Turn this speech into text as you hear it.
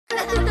My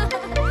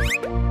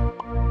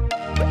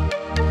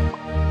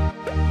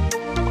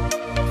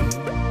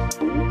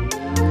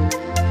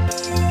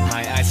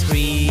ice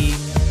cream,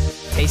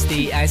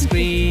 tasty ice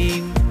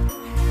cream.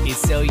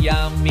 It's so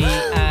yummy,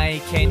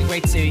 I can't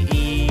wait to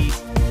eat.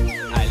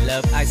 I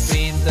love ice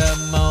cream the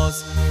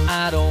most,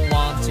 I don't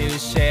want to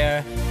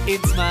share,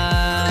 it's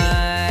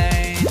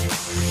mine.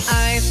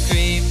 Ice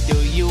cream, do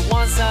you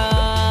want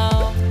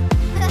some?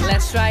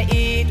 Let's try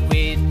it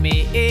with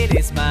me, it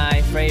is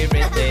my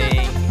favorite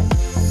thing.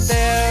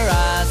 There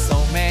are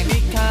so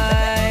many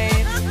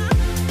kinds,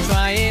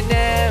 trying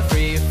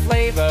every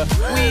flavor.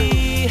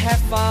 We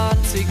have fun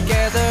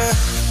together.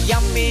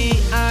 Yummy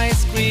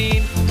ice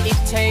cream, it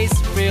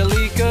tastes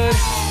really good.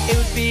 It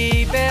would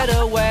be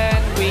better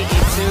when we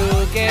eat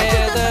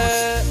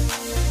together.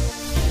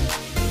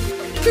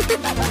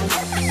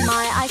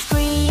 My ice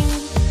cream,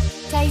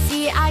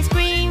 tasty ice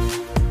cream.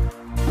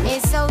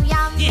 It's so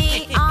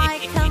yummy,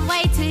 I can't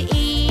wait to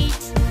eat.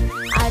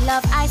 I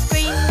love ice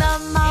cream the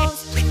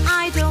most,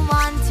 I don't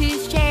want to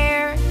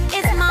share,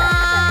 it's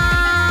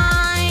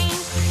mine.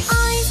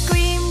 Ice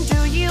cream,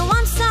 do you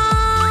want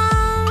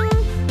some?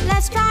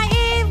 Let's try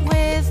it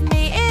with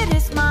me, it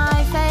is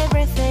my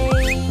favorite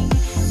thing.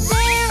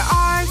 There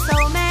are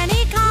so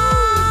many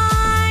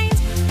kinds,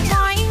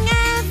 trying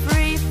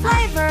every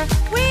flavor.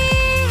 We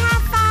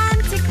have fun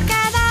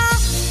together.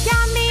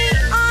 Yummy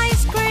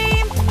ice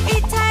cream,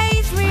 it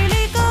tastes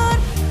really good.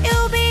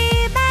 It'll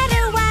be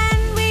better when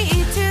we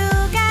eat together.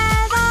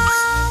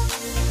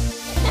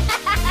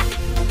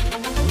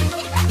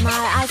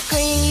 My ice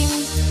cream,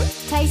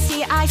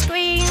 tasty ice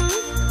cream.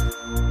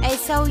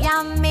 It's so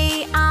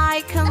yummy,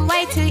 I can't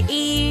wait to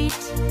eat.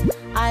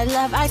 I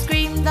love ice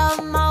cream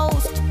the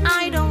most,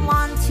 I don't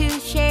want to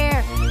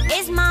share,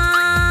 it's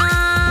mine.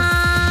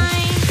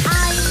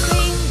 Ice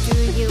cream, do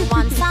you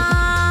want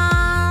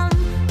some?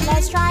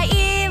 Let's try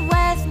it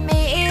with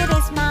me, it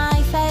is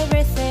my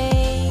favorite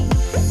thing.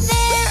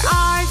 There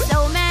are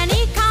so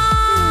many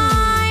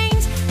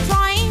kinds,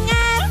 trying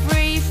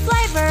every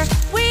flavor.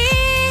 We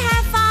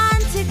have fun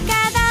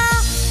together.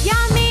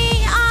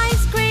 Yummy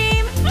ice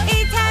cream,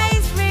 it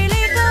tastes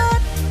really good.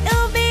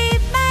 It'll be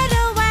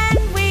better when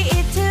we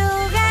eat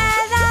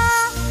together.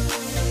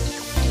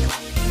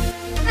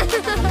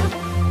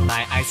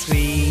 My ice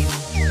cream,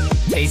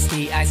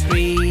 tasty ice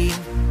cream.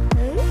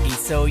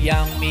 It's so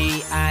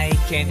yummy, I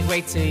can't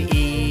wait to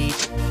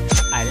eat.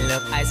 I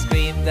love ice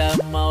cream the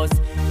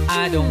most,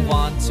 I don't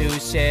want to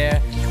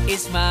share,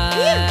 it's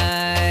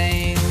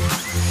mine.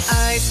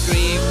 Ice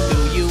cream,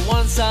 do you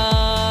want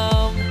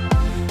some?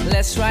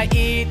 Let's try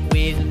it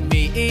with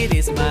me, it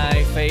is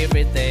my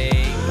favorite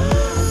thing.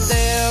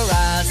 There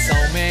are so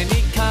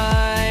many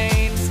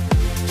kinds,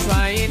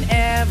 trying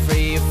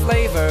every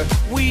flavor.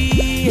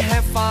 We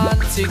have fun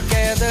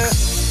together.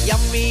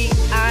 Yummy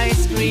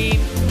ice cream,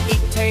 it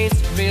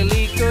tastes really